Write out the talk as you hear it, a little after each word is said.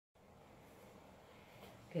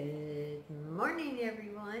Good morning,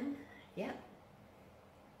 everyone. Yep,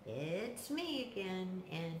 it's me again,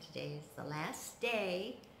 and today is the last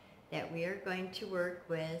day that we are going to work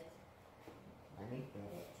with, let me get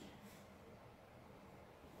it,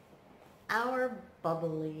 our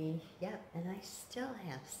bubbly. Yep, and I still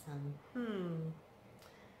have some.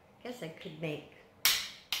 Guess I could make,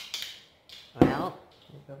 well,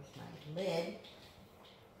 there goes my lid.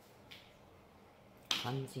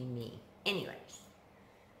 Clumsy me. Anyways.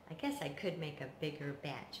 I guess I could make a bigger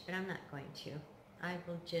batch, but I'm not going to. I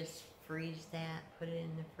will just freeze that, put it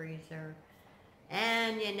in the freezer,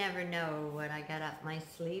 and you never know what I got up my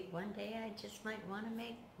sleeve. One day I just might want to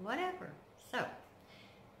make whatever. So,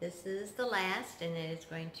 this is the last, and it is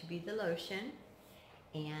going to be the lotion.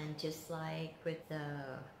 And just like with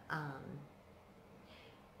the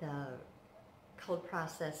cold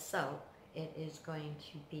processed soap, it is going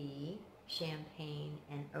to be champagne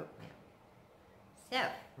and oatmeal. So,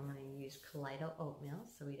 I'm going to use Champagne Oatmeal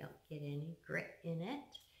so we don't get any grit in it.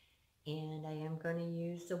 And I am going to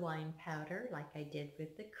use the wine powder like I did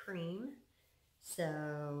with the cream.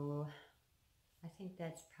 So, I think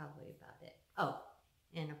that's probably about it. Oh,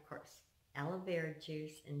 and of course, aloe vera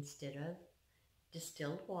juice instead of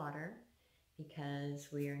distilled water, because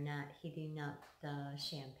we are not heating up the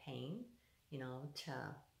champagne, you know, to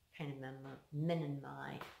kind of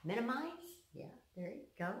minimize. Yeah, there you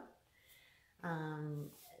go.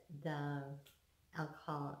 The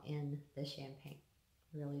alcohol in the champagne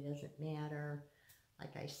really doesn't matter.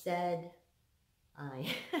 Like I said, I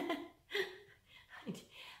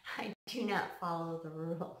do not follow the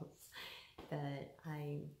rules, but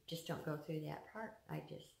I just don't go through that part. I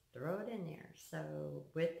just throw it in there. So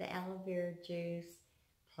with the aloe vera juice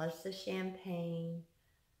plus the champagne,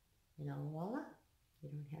 you know, voila, you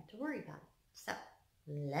don't have to worry about it. So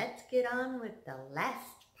let's get on with the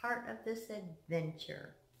last part of this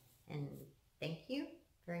adventure. And thank you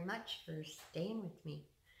very much for staying with me.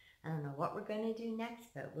 I don't know what we're going to do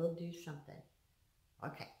next, but we'll do something.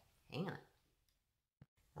 Okay, hang on.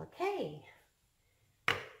 Okay,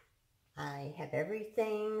 I have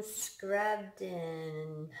everything scrubbed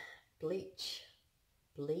and bleached,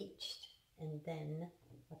 and then,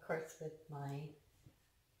 of course, with my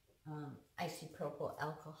isopropyl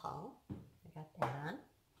alcohol, I got that on.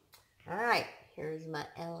 All right, here's my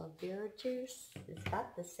aloe vera juice. It's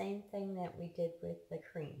about the same thing that we did with the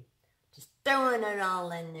cream. Just throwing it all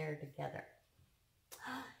in there together.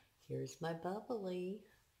 Here's my bubbly.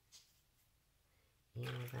 And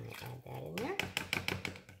we're going to add that in there.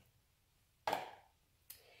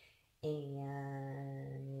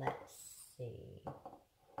 And let's see.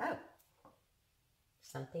 Oh,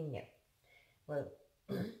 something new. Well,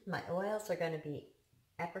 my oils are going to be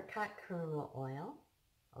apricot kernel oil.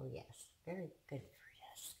 Oh yes, very good for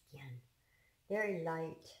the skin. Very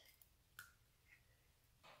light.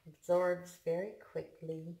 Absorbs very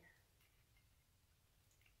quickly.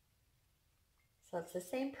 So it's the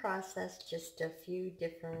same process, just a few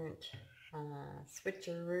different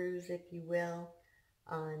switcheroos, if you will,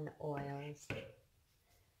 on oils.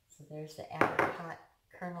 So there's the apricot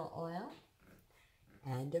kernel oil.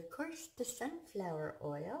 And of course the sunflower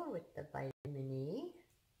oil with the vitamin E.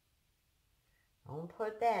 I'll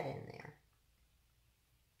put that in there.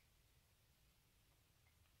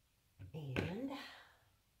 And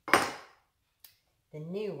the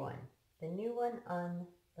new one on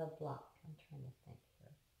the block. I'm trying to think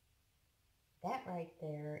here. That right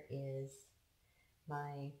there is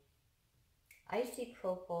my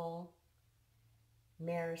isopropyl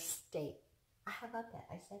myristate. How about that?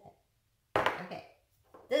 I said it. Okay.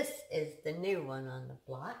 This is the new one on the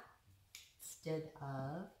block instead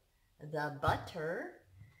of the butter.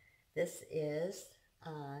 This is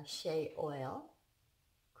shea oil.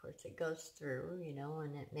 Of course, it goes through, you know,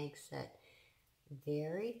 and it makes it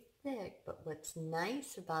very thick. But what's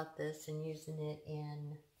nice about this and using it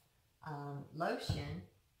in lotion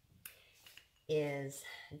is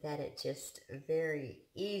that it's just very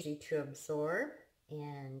easy to absorb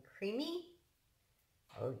and creamy.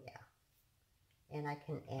 Oh yeah. And I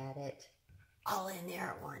can add it all in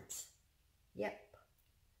there at once. Yep.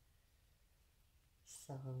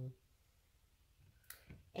 So,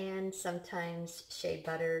 and sometimes shea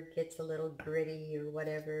butter gets a little gritty or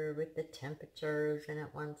whatever with the temperatures and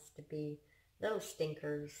it wants to be little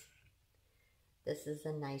stinkers. This is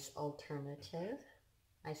a nice alternative.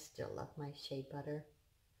 I still love my shea butter,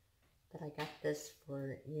 but I got this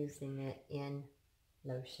for using it in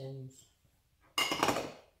lotions.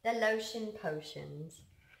 The lotion potions.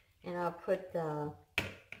 And I'll put the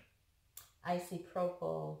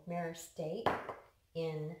isopropyl myristate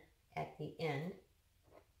in at the end.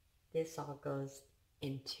 This all goes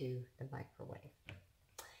into the microwave.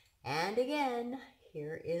 And again,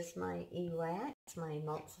 here is my e-wax, my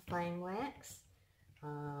emulsifying wax.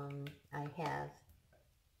 I have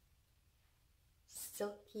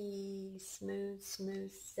silky, smooth,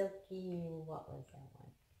 silky, what was that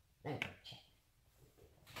one? Let me check.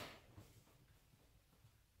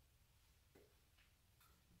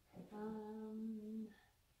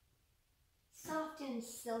 Soft and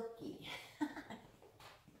silky.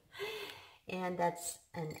 And that's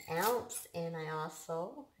an ounce, and I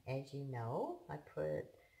also, as you know, I put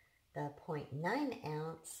the 0.9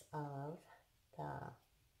 ounce of the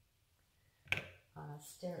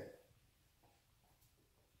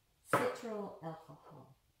citral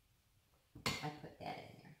alcohol. I put that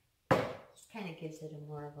in there. Just kind of gives it a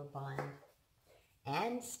more of a bond.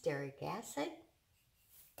 And stearic acid.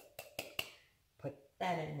 Put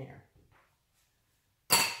that in there.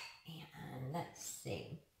 And let's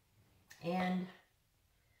see. And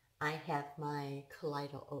I have my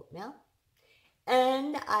colloidal oatmeal.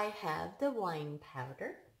 And I have the wine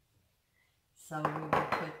powder. So we will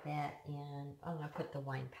put that in. I'm going to put the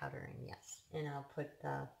wine powder in, yes. And I'll put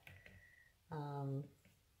the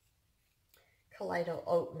colloidal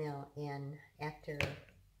oatmeal in after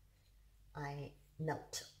I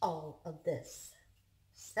melt all of this.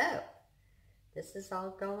 So this is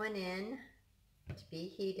all going in to be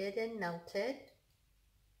heated and melted.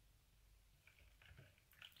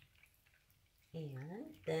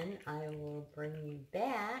 And then I will bring you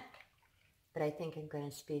back, but I think I'm going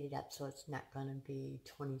to speed it up so it's not going to be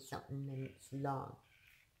 20-something minutes long.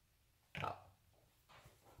 Oh.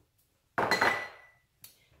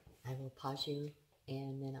 I will pause you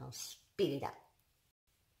and then I'll speed it up.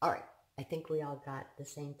 All right, I think we all got the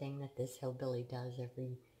same thing that this hillbilly does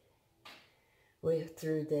every way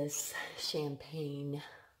through this champagne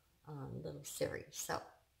little series. So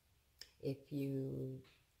if you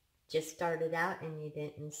just started out and you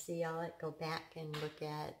didn't see all it, go back and look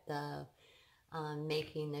at the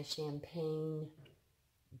making the champagne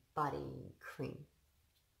body cream.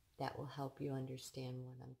 That will help you understand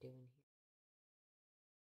what I'm doing here.